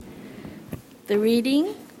The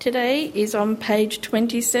reading today is on page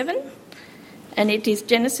 27, and it is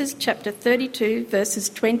Genesis chapter 32, verses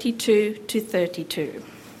 22 to 32.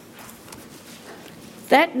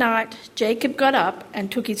 That night Jacob got up and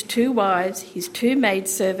took his 2 wives, his 2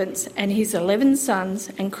 maidservants, and his 11 sons,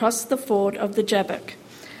 and crossed the ford of the Jabbok.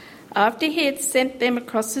 After he had sent them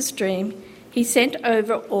across the stream, he sent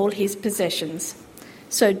over all his possessions.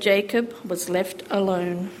 So Jacob was left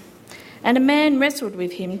alone, and a man wrestled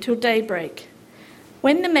with him till daybreak.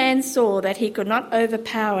 When the man saw that he could not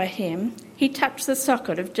overpower him, he touched the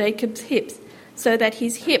socket of Jacob's hips, so that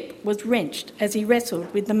his hip was wrenched as he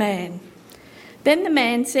wrestled with the man. Then the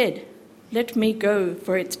man said, "Let me go,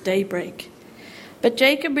 for it's daybreak." But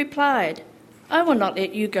Jacob replied, "I will not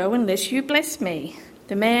let you go unless you bless me."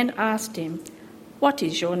 The man asked him, "What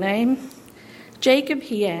is your name?" "Jacob,"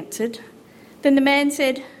 he answered. Then the man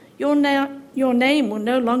said, Your name will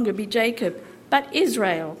no longer be Jacob, but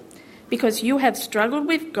Israel, because you have struggled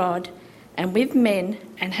with God and with men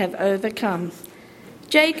and have overcome."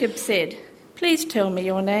 Jacob said, "Please tell me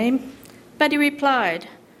your name." But he replied,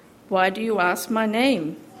 "Why do you ask my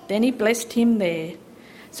name?" Then he blessed him there.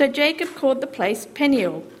 So Jacob called the place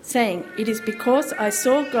Peniel, saying, "It is because I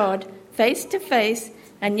saw God face to face,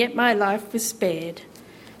 and yet my life was spared."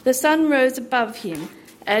 The sun rose above him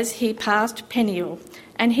as he passed Peniel,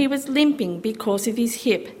 and he was limping because of his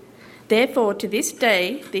hip. Therefore, to this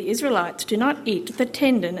day, the Israelites do not eat the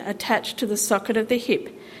tendon attached to the socket of the hip,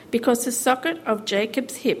 because the socket of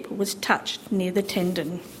Jacob's hip was touched near the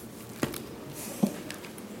tendon.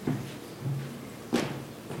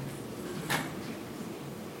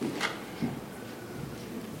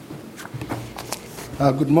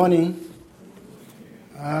 Good morning.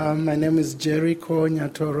 My name is Jericho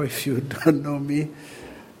Nyatoro, if you don't know me.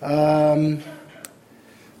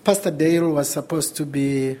 Pastor Dale was supposed to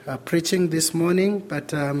be preaching this morning,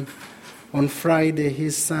 but on Friday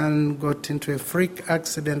his son got into a freak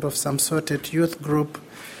accident of some sort at youth group,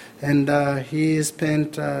 and he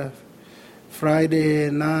spent Friday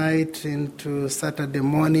night into Saturday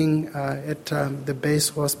morning at the base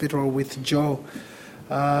hospital with Joe.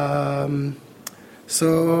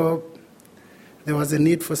 So there was a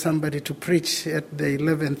need for somebody to preach at the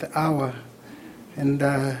 11th hour, and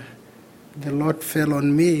the Lord fell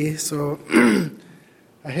on me, so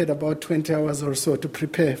I had about 20 hours or so to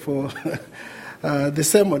prepare for the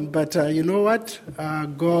sermon. But you know what?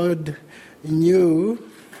 God knew,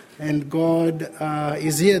 and God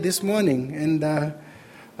is here this morning, and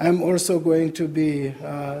I'm also going to be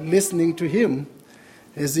listening to him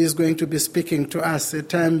as he's going to be speaking to us. At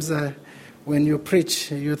times when you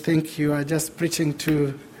preach, you think you are just preaching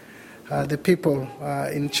to the people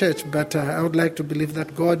in church, but I would like to believe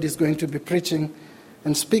that God is going to be preaching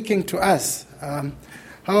and speaking to us.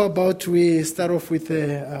 How about we start off with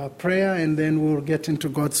a prayer, and then we'll get into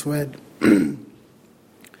God's word.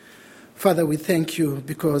 Father, we thank you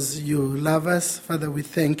because you love us. Father, we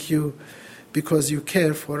thank you because you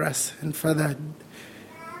care for us. And Father,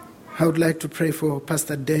 I would like to pray for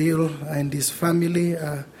Pastor Dale and his family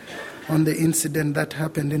on the incident that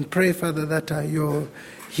happened, and pray, Father, that your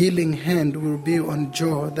healing hand will be on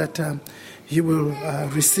Joe, that he will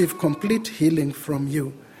receive complete healing from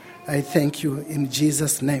you. I thank you in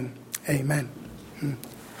Jesus' name. Amen.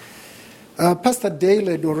 Pastor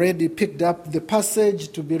Dale had already picked up the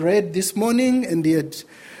passage to be read this morning, and he had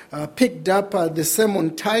picked up the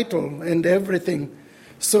sermon title and everything.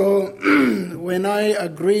 So when I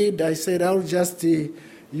agreed, I said I'll just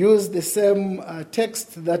use the same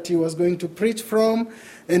text that he was going to preach from,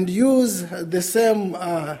 and use the same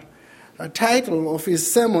title of his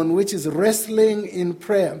sermon, which is Wrestling in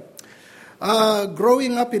Prayer.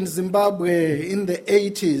 Growing up in Zimbabwe in the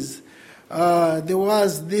 80s, there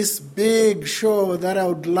was this big show that I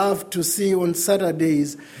would love to see on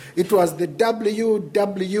Saturdays. It was the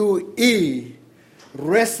WWE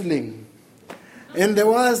wrestling. And there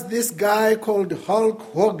was this guy called Hulk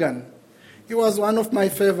Hogan. He was one of my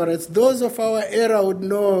favorites. Those of our era would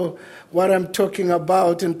know what I'm talking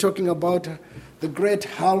about, and talking about the great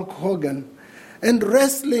Hulk Hogan. And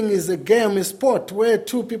wrestling is a game, a sport, where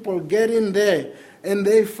 2 people get in there and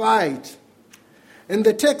they fight. And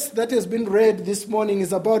the text that has been read this morning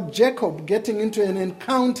is about Jacob getting into an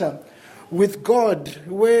encounter with God,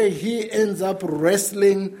 where he ends up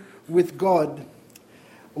wrestling with God.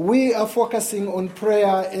 We are focusing on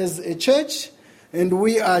prayer as a church, and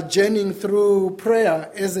we are journeying through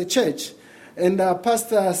prayer as a church. And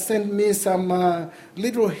Pastor sent me some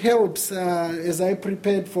little helps as I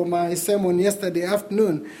prepared for my sermon yesterday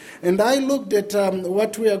afternoon. And I looked at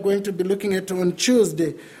what we are going to be looking at on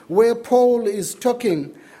Tuesday, where Paul is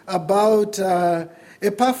talking about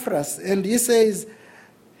Epaphras, and he says,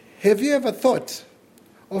 have you ever thought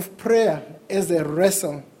of prayer as a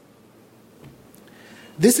wrestle?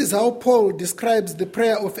 This is how Paul describes the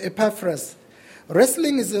prayer of Epaphras.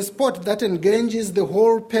 Wrestling is a sport that engages the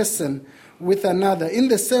whole person with another. In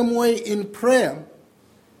the same way, in prayer,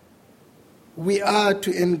 we are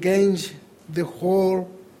to engage the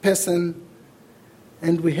whole person,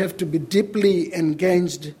 and we have to be deeply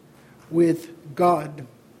engaged with God.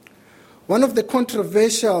 One of the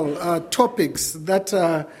controversial topics that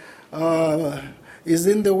is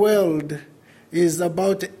in the world is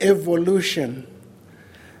about evolution.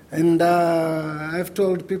 And I've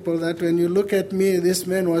told people that when you look at me, this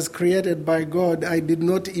man was created by God. I did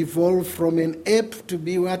not evolve from an ape to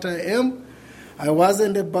be what I am. I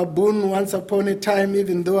wasn't a baboon once upon a time,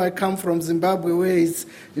 even though I come from Zimbabwe where it's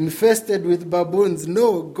infested with baboons.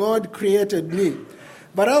 No, God created me.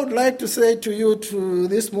 But I would like to say to you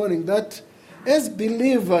this morning that as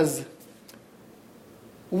believers,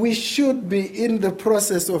 we should be in the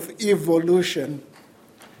process of evolution.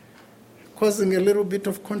 Causing a little bit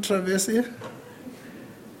of controversy.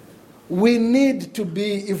 We need to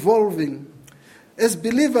be evolving. As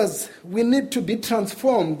believers, we need to be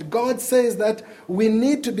transformed. God says that we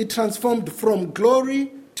need to be transformed from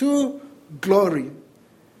glory to glory.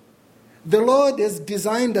 The Lord has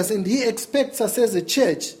designed us, and He expects us as a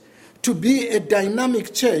church to be a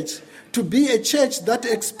dynamic church, to be a church that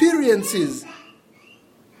experiences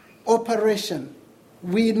operation.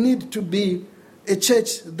 We need to be a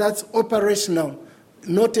church that's operational,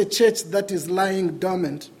 not a church that is lying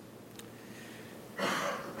dormant.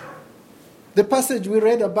 The passage we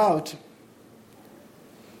read about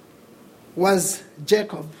was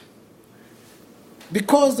Jacob.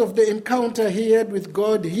 Because of the encounter he had with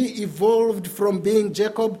God, he evolved from being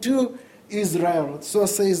Jacob to Israel. So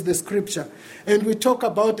says the scripture. And we talk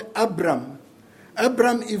about Abram.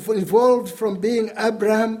 Abram evolved from being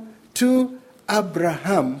Abraham to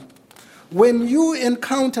Abraham. When you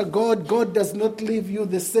encounter God, God does not leave you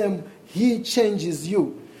the same. He changes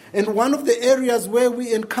you. And one of the areas where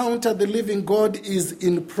we encounter the living God is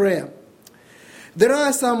in prayer. There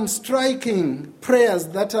are some striking prayers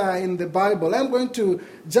that are in the Bible. I'm going to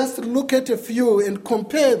just look at a few and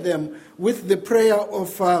compare them with the prayer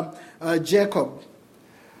of Jacob.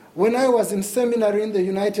 When I was in seminary in the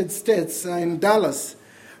United States, in Dallas,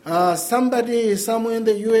 somebody somewhere in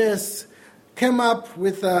the U.S. came up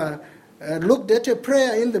with looked at a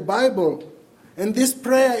prayer in the Bible, and this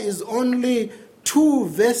prayer is only 2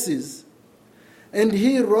 verses. And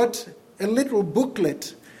he wrote a little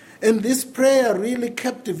booklet, and this prayer really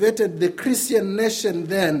captivated the Christian nation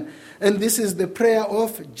then, and this is the prayer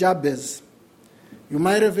of Jabez. You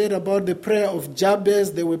might have heard about the prayer of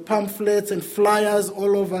Jabez. There were pamphlets and flyers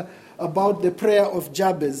all over about the prayer of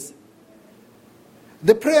Jabez.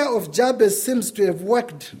 The prayer of Jabez seems to have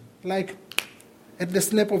worked like at the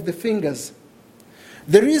snap of the fingers.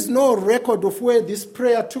 There is no record of where this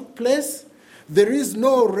prayer took place. There is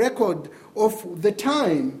no record of the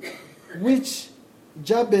time which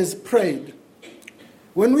Jabez prayed.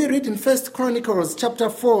 When we read in 1 Chronicles chapter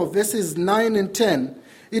 4, verses 9 and 10,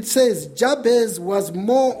 it says, Jabez was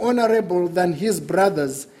more honorable than his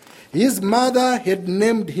brothers. His mother had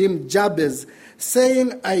named him Jabez,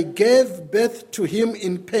 saying, I gave birth to him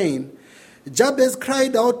in pain. Jabez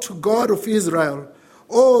cried out to God of Israel,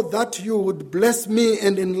 Oh, that you would bless me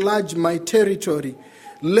and enlarge my territory.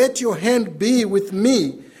 Let your hand be with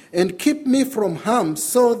me and keep me from harm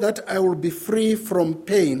so that I will be free from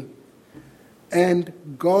pain. And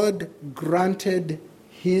God granted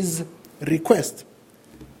his request.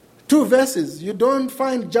 2 verses. You don't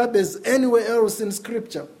find Jabez anywhere else in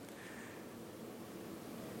Scripture.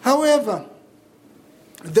 However,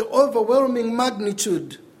 the overwhelming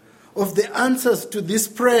magnitude of the answers to this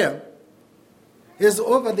prayer has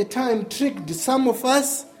over the time tricked some of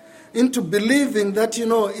us into believing that,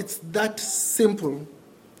 it's that simple.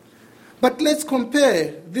 But let's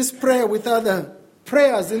compare this prayer with other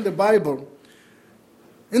prayers in the Bible.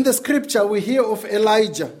 In the scripture, we hear of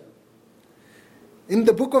Elijah. In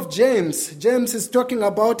the book of James, James is talking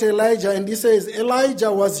about Elijah, and he says,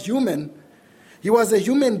 Elijah was human. He was a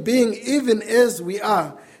human being even as we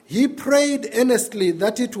are. He prayed earnestly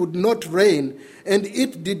that it would not rain, and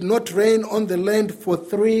it did not rain on the land for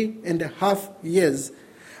 3.5 years.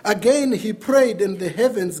 Again he prayed, and the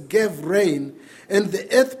heavens gave rain, and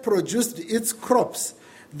the earth produced its crops.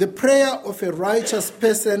 The prayer of a righteous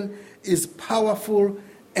person is powerful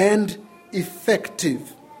and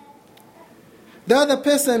effective. The other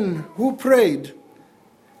person who prayed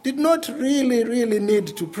did not really need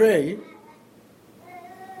to pray.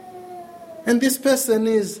 And this person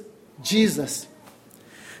is Jesus.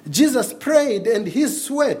 Jesus prayed and his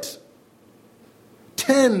sweat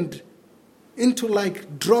turned into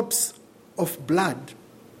like drops of blood.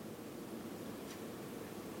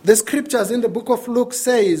 The scriptures in the book of Luke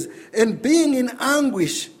says, and being in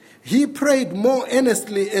anguish, he prayed more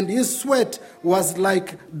earnestly, and his sweat was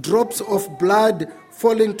like drops of blood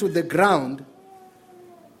falling to the ground.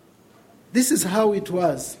 This is how it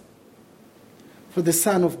was for the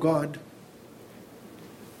Son of God.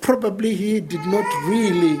 Probably he did not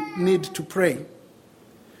really need to pray,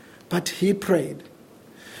 but he prayed.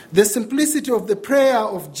 The simplicity of the prayer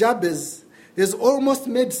of Jabez has almost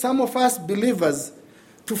made some of us believers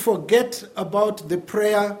to forget about the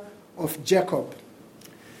prayer of Jacob.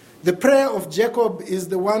 The prayer of Jacob is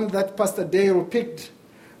the one that Pastor Dale picked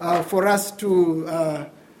for us to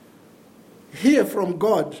hear from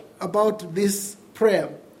God about this prayer.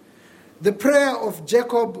 The prayer of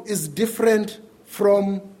Jacob is different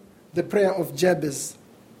from the prayer of Jabez.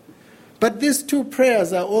 But these two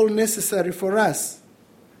prayers are all necessary for us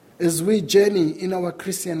as we journey in our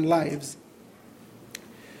Christian lives.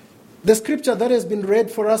 The scripture that has been read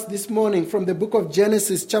for us this morning from the book of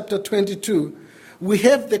Genesis chapter 22, we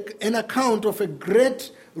have an account of a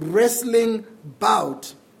great wrestling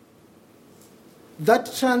bout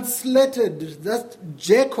that translated that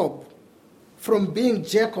Jacob, from being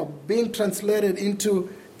Jacob, being translated into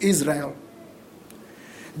Israel.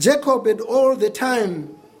 Jacob had all the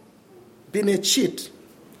time been a cheat.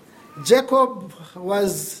 Jacob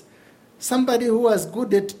was somebody who was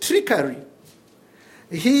good at trickery.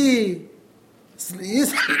 He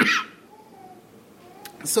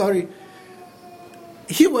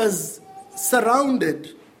was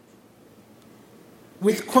surrounded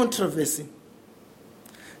with controversy.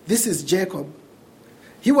 This is Jacob.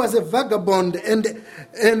 He was a vagabond and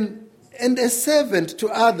a servant to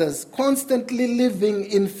others, constantly living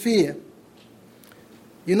in fear.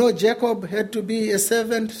 You know, Jacob had to be a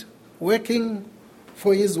servant working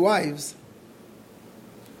for his wives.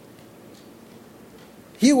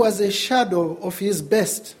 He was a shadow of his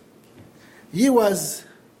best. He was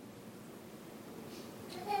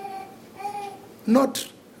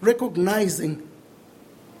not recognizing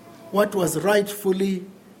what was rightfully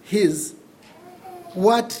his,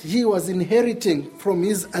 what he was inheriting from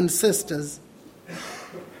his ancestors.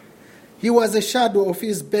 He was a shadow of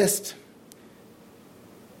his best.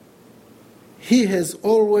 He has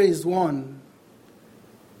always won.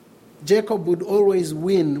 Jacob would always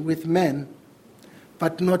win with men,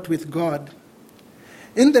 but not with God.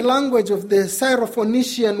 In the language of the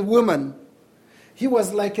Syrophoenician woman, he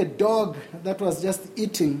was like a dog that was just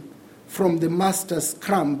eating from the master's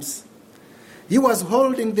crumbs. He was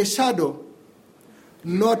holding the shadow,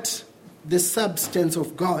 not the substance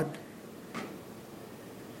of God.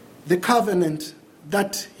 The covenant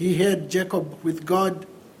that he had, Jacob, with God,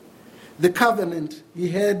 the covenant he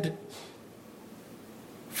had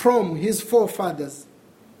from his forefathers.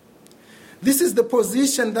 This is the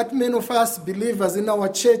position that many of us believers in our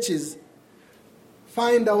churches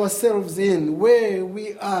find ourselves in, where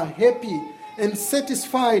we are happy and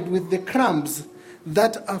satisfied with the crumbs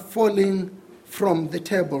that are falling from the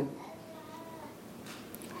table.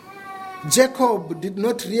 Jacob did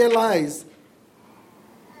not realize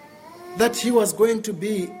that he was going to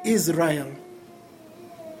be Israel,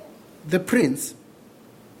 the prince.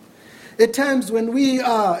 At times when we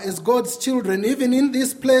are, as God's children, even in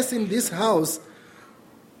this place, in this house,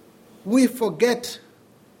 we forget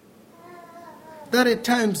that at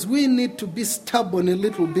times we need to be stubborn a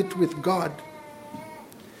little bit with God.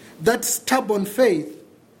 That stubborn faith.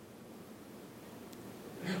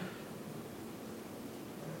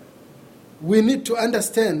 We need to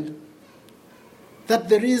understand that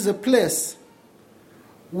there is a place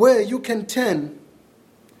where you can turn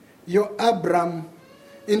your Abram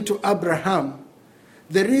into Abraham.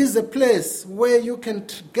 There is a place where you can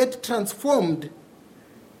get transformed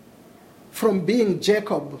from being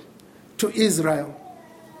Jacob to Israel.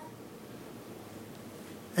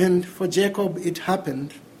 And for Jacob, it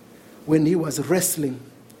happened when he was wrestling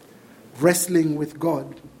with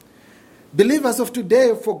God. Believers of today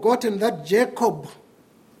have forgotten that Jacob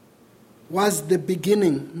was the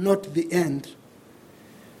beginning, not the end.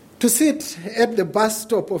 To sit at the bus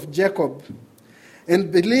stop of Jacob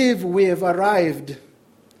and believe we have arrived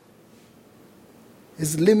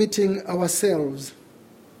is limiting ourselves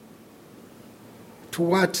to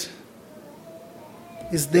what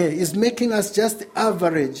is there, is making us just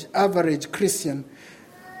average Christian.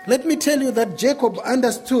 Let me tell you that Jacob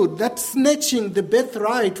understood that snatching the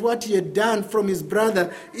birthright, what he had done from his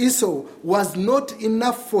brother Esau, was not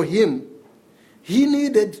enough for him. He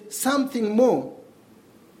needed something more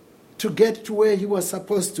to get to where he was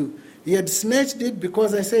supposed to. He had snatched it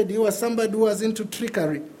because I said he was somebody who was into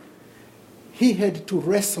trickery. He had to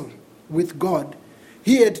wrestle with God.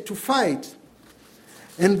 He had to fight.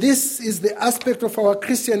 And this is the aspect of our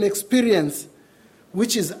Christian experience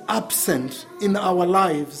which is absent in our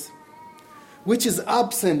lives, which is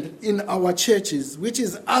absent in our churches, which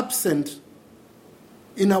is absent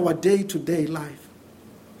in our day-to-day life.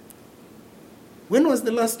 When was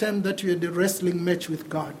the last time that you had a wrestling match with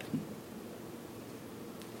God?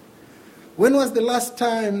 When was the last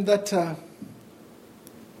time that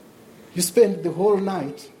you spent the whole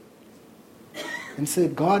night and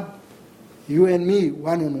said, God, you and me,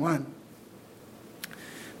 one-on-one?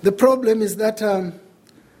 The problem is that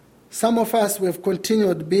some of us, we have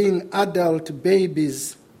continued being adult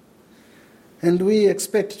babies, and we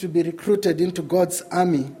expect to be recruited into God's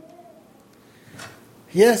army.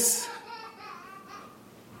 Yes,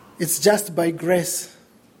 it's just by grace.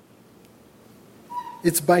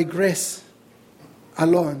 It's by grace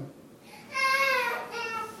alone.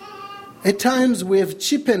 At times we have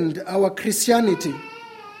cheapened our Christianity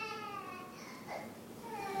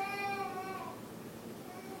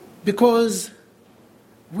because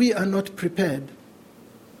we are not prepared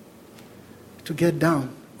to get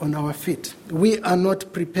down on our feet. We are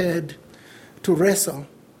not prepared to wrestle.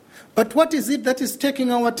 But what is it that is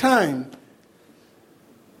taking our time?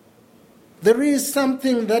 There is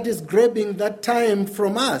something that is grabbing that time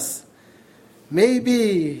from us.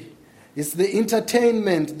 Maybe it's the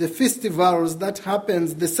entertainment, the festivals that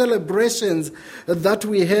happens, the celebrations that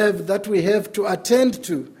we have to attend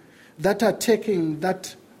to, that are taking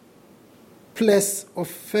that place of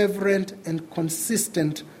fervent and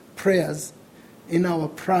consistent prayers in our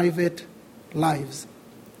private lives.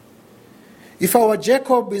 If our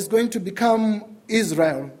Jacob is going to become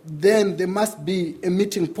Israel, then there must be a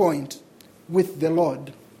meeting point with the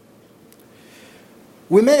Lord.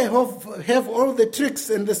 We may have all the tricks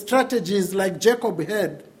and the strategies like Jacob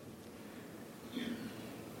had,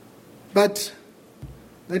 but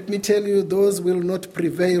let me tell you, those will not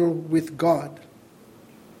prevail with God.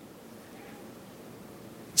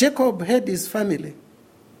 Jacob had his family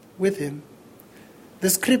with him. The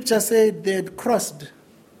scripture said they had crossed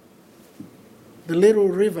the little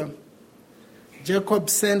river. Jacob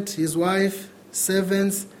sent his wife,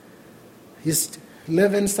 servants, his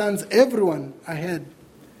 11 sons, everyone ahead,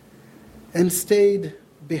 and stayed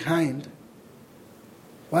behind.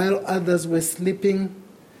 While others were sleeping,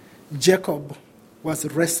 Jacob was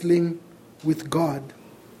wrestling with God.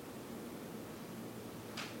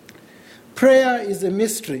 Prayer is a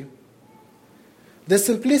mystery. The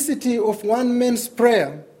simplicity of one man's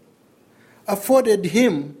prayer afforded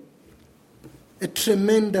him a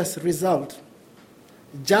tremendous result.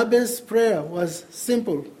 Jabez's prayer was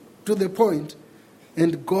simple, to the point,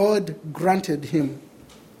 and God granted him.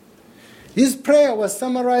 His prayer was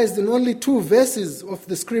summarized in only 2 verses of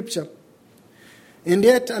the scripture. And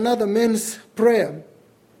yet another man's prayer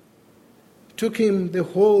took him the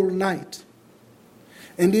whole night.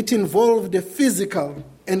 And it involved a physical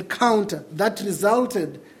encounter that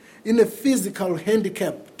resulted in a physical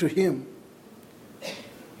handicap to him.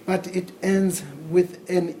 But it ends with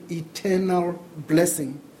an eternal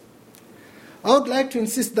blessing. I would like to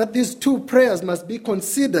insist that these 2 prayers must be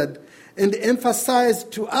considered and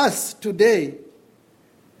emphasized to us today,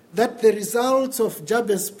 that the results of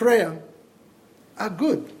Jabez's prayer are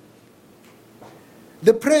good.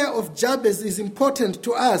 The prayer of Jabez is important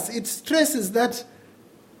to us. It stresses that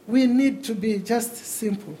we need to be just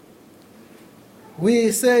simple.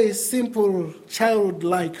 We say simple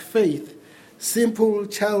childlike faith, simple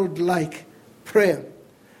childlike prayer.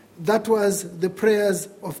 That was the prayers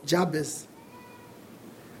of Jabez.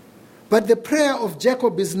 But the prayer of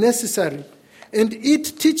Jacob is necessary, and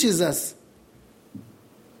it teaches us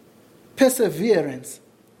perseverance.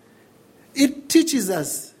 It teaches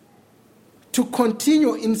us to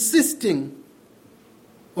continue insisting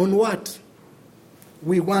on what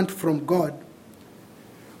we want from God.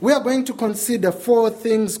 We are going to consider 4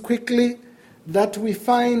 things quickly that we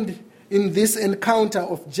find in this encounter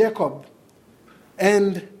of Jacob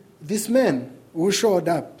and this man who showed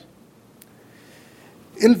up.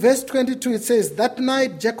 In verse 22 it says, "That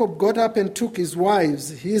night Jacob got up and took his wives,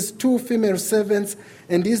 his 2 female servants,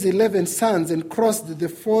 and his 11 sons, and crossed the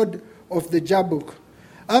ford of the Jabbok.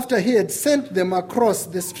 After he had sent them across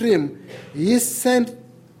the stream, he sent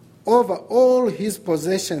over all his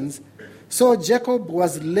possessions. So Jacob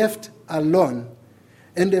was left alone,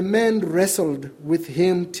 and a man wrestled with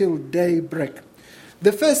him till daybreak."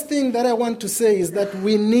 The first thing that I want to say is that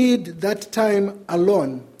we need that time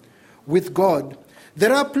alone with God.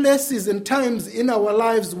 There are places and times in our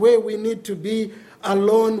lives where we need to be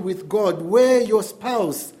alone with God, where your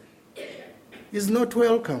spouse is not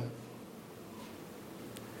welcome.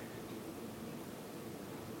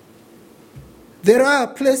 There are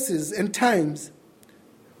places and times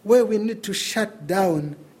where we need to shut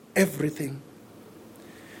down everything.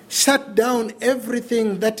 Shut down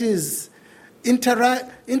everything that is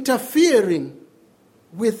interfering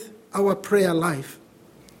with our prayer life.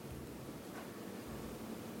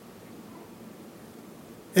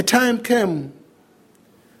 A time came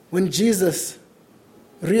when Jesus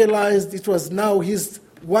realized it was now his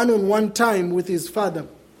one-on-one time with his Father.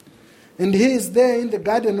 And he is there in the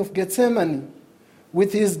Garden of Gethsemane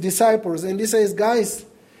with his disciples. And he says, guys,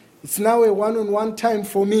 it's now a one-on-one time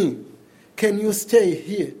for me. Can you stay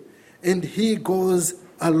here? And he goes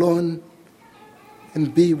alone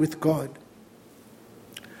and be with God.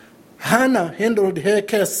 Hannah handled her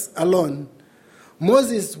case alone.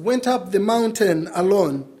 Moses went up the mountain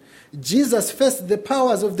alone. Jesus faced the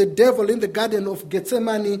powers of the devil in the Garden of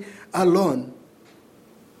Gethsemane alone.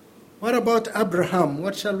 What about Abraham?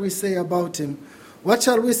 What shall we say about him? What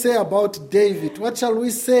shall we say about David? What shall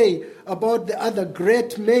we say about the other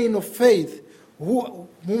great men of faith whom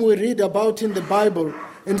we read about in the Bible,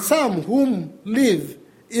 and some whom live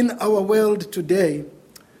in our world today?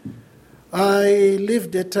 I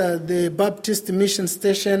lived at the Baptist mission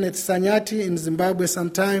station at Sanyati in Zimbabwe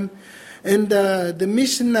sometime, and the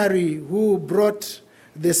missionary who brought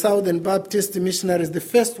the Southern Baptist missionaries, the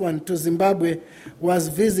first one to Zimbabwe, was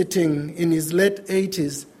visiting in his late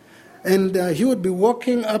 80s. And he would be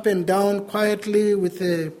walking up and down quietly with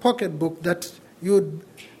a pocketbook that you would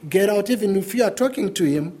get out. Even if you are talking to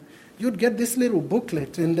him, you'd get this little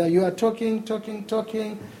booklet, and you are talking,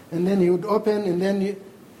 and then he would open, and then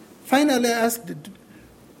finally I asked,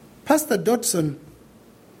 Pastor Dodson,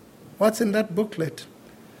 what's in that booklet?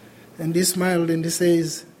 And he smiled and he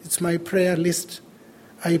says, it's my prayer list.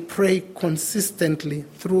 I pray consistently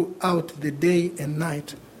throughout the day and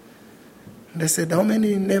night. And I said, how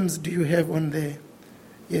many names do you have on there?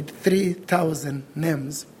 He had 3,000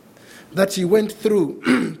 names that he went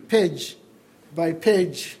through page by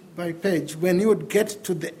page by page. When he would get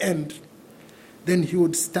to the end, then he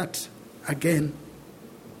would start again.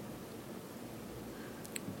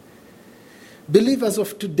 Believers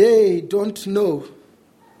of today don't know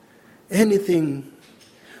anything.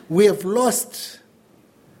 We have lost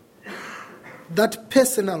that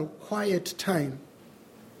personal quiet time.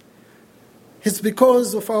 It's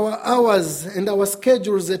because of our hours and our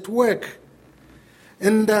schedules at work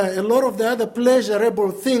and a lot of the other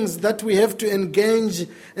pleasurable things that we have to engage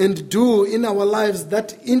and do in our lives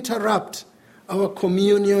that interrupt our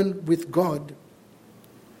communion with God.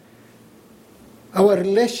 Our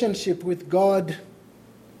relationship with God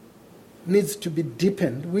needs to be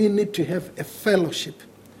deepened. We need to have a fellowship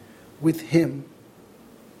with Him.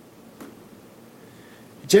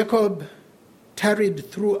 Jacob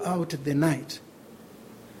tarried throughout the night.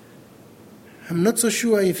 I'm not so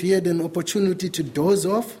sure if he had an opportunity to doze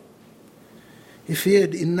off, if he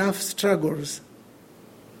had enough struggles.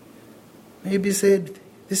 Maybe he said,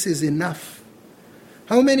 this is enough.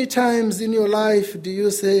 How many times in your life do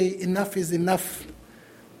you say, enough is enough?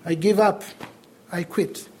 I give up. I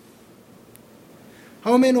quit.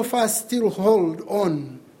 How many of us still hold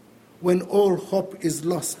on when all hope is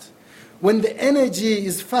lost? When the energy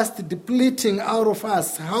is fast depleting out of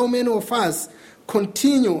us, how many of us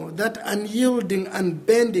continue that unyielding,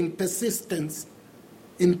 unbending persistence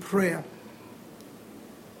in prayer?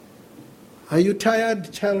 Are you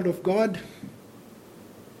tired, child of God?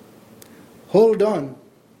 Hold on.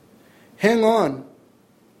 Hang on.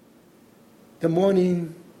 The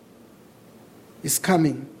morning is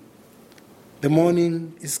coming. The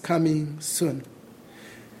morning is coming soon.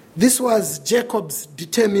 This was Jacob's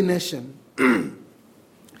determination.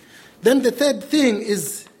 Then the third thing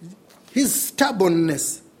is his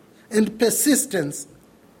stubbornness and persistence.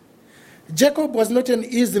 Jacob was not an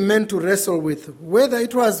easy man to wrestle with, whether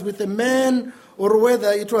it was with a man or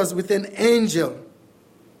whether it was with an angel.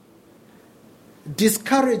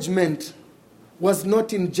 Discouragement was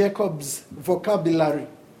not in Jacob's vocabulary.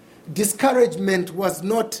 Discouragement was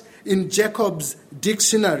not in Jacob's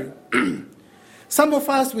dictionary. Some of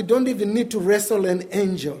us, we don't even need to wrestle an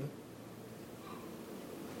angel.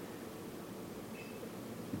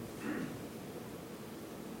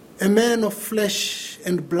 A man of flesh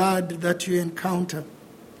and blood that you encounter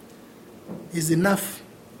is enough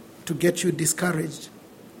to get you discouraged.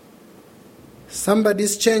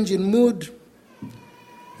 Somebody's change in mood.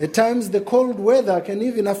 At times the cold weather can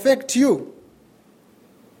even affect you.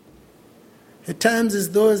 At times it's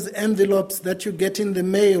those envelopes that you get in the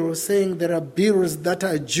mail saying there are bills that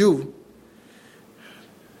are due.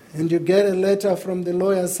 And you get a letter from the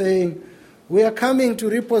lawyer saying, we are coming to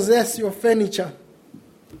repossess your furniture.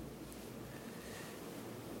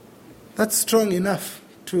 That's strong enough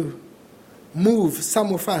to move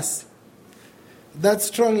some of us. That's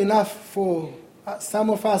strong enough for some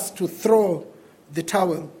of us to throw the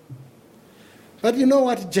towel. But you know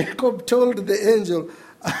what Jacob told the angel?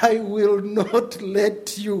 I will not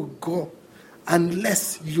let you go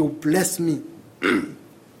unless you bless me.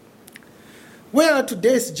 Where are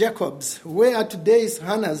today's Jacobs? Where are today's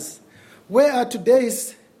Hannahs? Where are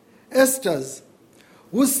today's Esthers?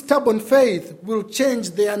 Whose stubborn faith will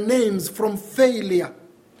change their names from failure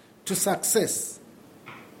to success?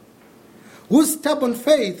 Whose stubborn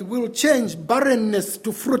faith will change barrenness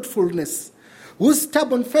to fruitfulness? Whose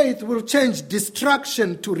stubborn faith will change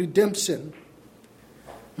destruction to redemption?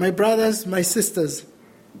 My brothers, my sisters,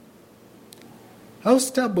 how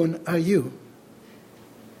stubborn are you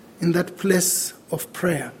in that place of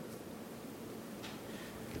prayer?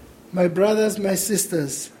 My brothers, my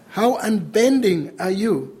sisters, how unbending are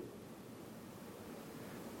you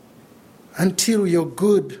until your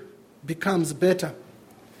good becomes better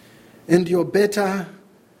and your better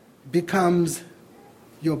becomes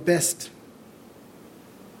your best?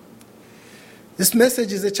 This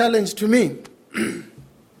message is a challenge to me.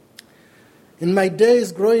 In my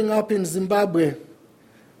days growing up in Zimbabwe,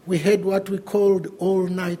 we had what we called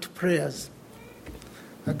all-night prayers.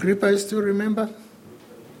 Agrippa, you still remember?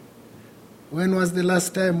 When was the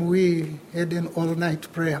last time we had an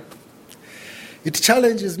all-night prayer? It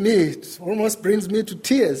challenges me. It almost brings me to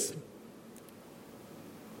tears.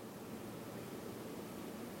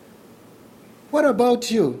 What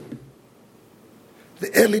about you?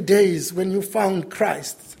 The early days when you found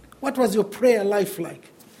Christ. What was your prayer life like?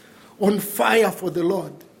 On fire for the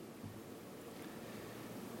Lord.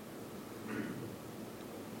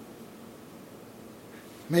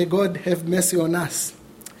 May God have mercy on us.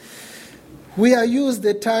 We are used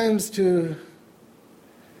at times to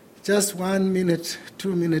just 1 minute,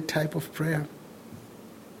 2 minute type of prayer.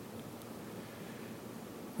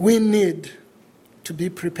 We need to be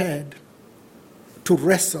prepared to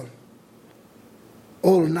wrestle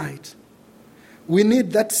all night. We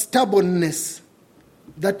need that stubbornness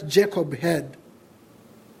that Jacob had.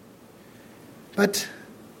 But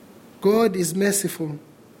God is merciful,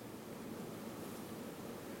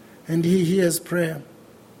 and He hears prayer.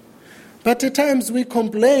 But at times we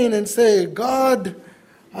complain and say, God,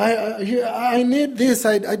 I need this,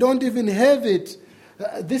 I don't even have it.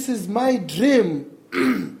 This is my dream.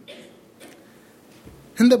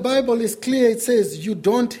 And the Bible is clear, it says, you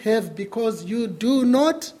don't have because you do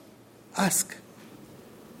not ask.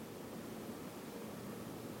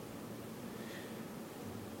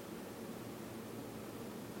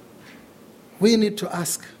 We need to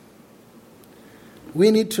ask.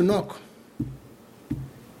 We need to knock.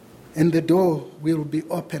 And the door will be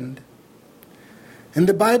opened. And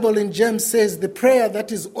the Bible in James says, the prayer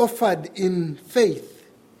that is offered in faith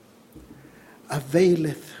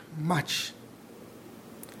availeth much.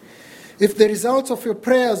 If the results of your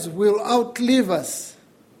prayers will outlive us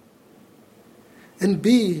and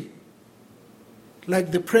be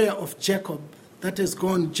like the prayer of Jacob that has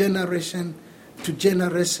gone generation to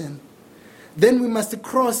generation, then we must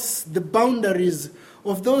cross the boundaries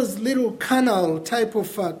of those little carnal type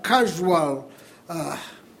of casual,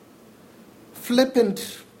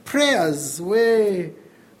 flippant prayers where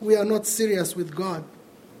we are not serious with God.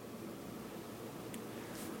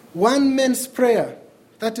 One man's prayer,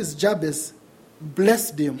 that is Jabez,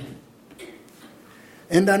 blessed him.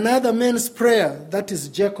 And another man's prayer, that is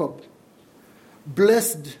Jacob,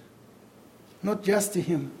 blessed not just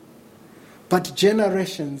him, but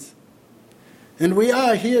generations. And we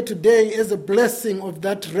are here today as a blessing of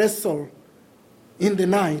that wrestle in the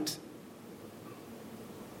night.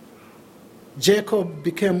 Jacob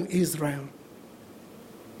became Israel.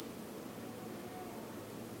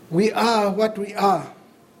 We are what we are.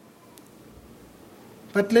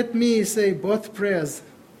 But let me say both prayers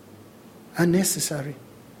are necessary.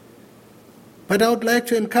 But I would like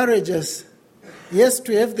to encourage us, yes,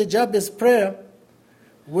 to have the Jabez prayer,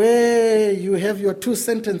 where you have your 2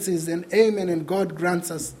 sentences and amen and God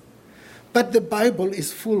grants us. But the Bible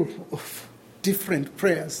is full of different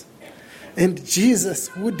prayers. And Jesus,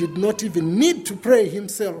 who did not even need to pray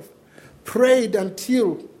himself, prayed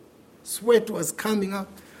until sweat was coming out.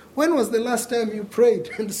 When was the last time you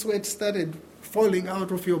prayed and sweat started falling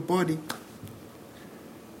out of your body?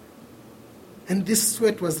 And this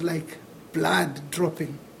sweat was like blood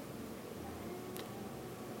dropping.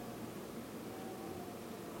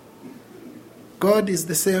 God is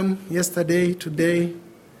the same yesterday, today,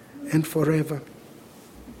 and forever.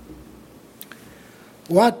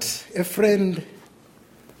 What a friend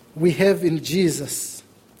we have in Jesus.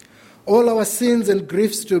 All our sins and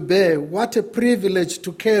griefs to bear. What a privilege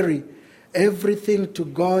to carry everything to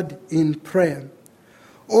God in prayer.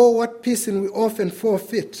 Oh, what peace we often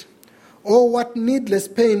forfeit. Oh, what needless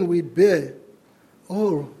pain we bear.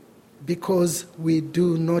 All because we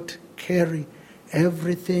do not carry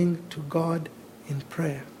everything to God in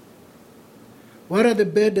prayer. What are the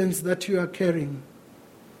burdens that you are carrying?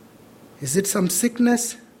 Is it some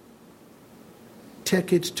sickness?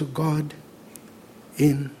 Take it to God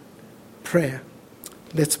in prayer.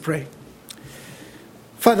 Let's pray.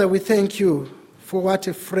 Father, we thank you for what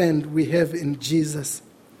a friend we have in Jesus.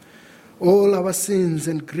 All our sins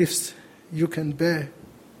and griefs you can bear.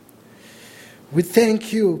 We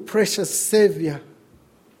thank you, precious Savior.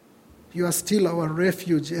 You are still our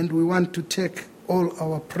refuge, and we want to take all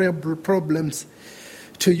our problems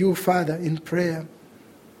to you, Father, in prayer.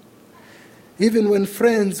 Even when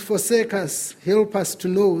friends forsake us, help us to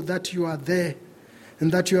know that you are there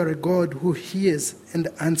and that you are a God who hears and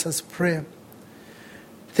answers prayer.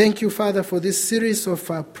 Thank you, Father, for this series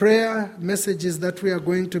of prayer messages that we are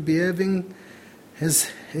going to be having as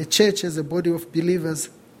a church, as a body of believers.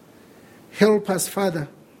 Help us, Father,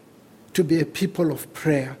 to be a people of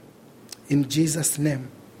prayer. In Jesus' name,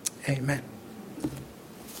 amen.